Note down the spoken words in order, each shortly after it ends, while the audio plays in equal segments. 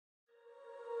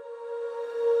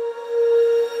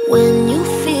When you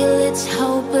feel it's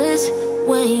hopeless,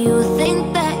 when you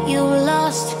think that you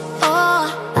lost,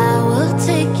 oh, I will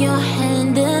take your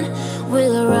hand and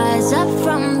we'll rise up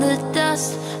from the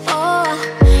dust. Oh,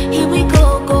 here we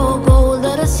go, go, go,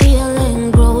 let us heal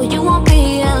and grow. You won't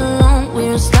be alone,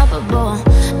 we're unstoppable.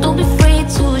 Don't be afraid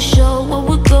to show what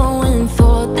we're going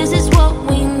for. This is what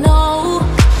we know.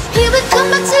 Here we come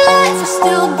back to life, we're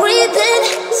still breathing.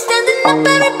 Standing up,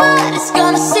 everybody's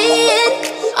gonna see it.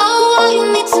 Oh, all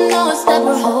you need to know is that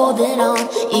we're holding on.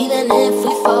 Even if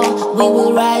we fall, we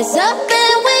will rise up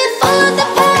and we follow the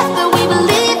path that we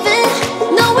believe in.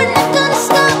 No, we're not gonna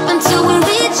stop until we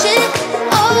reach it.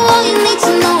 Oh, all you need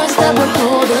to know is that we're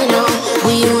holding on.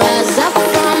 We rise up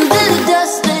from the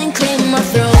dust and claim our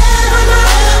throne.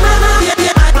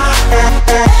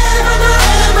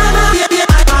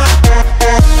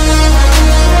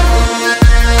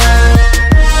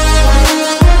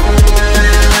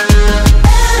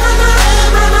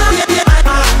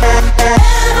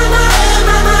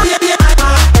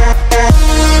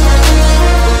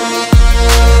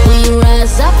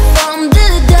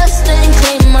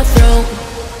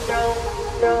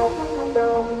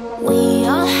 We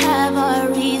all have our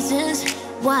reasons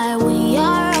why we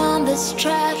are on this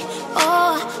track.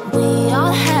 Oh, we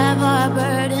all have our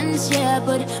burdens, yeah,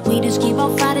 but we just keep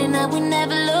on fighting and we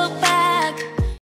never look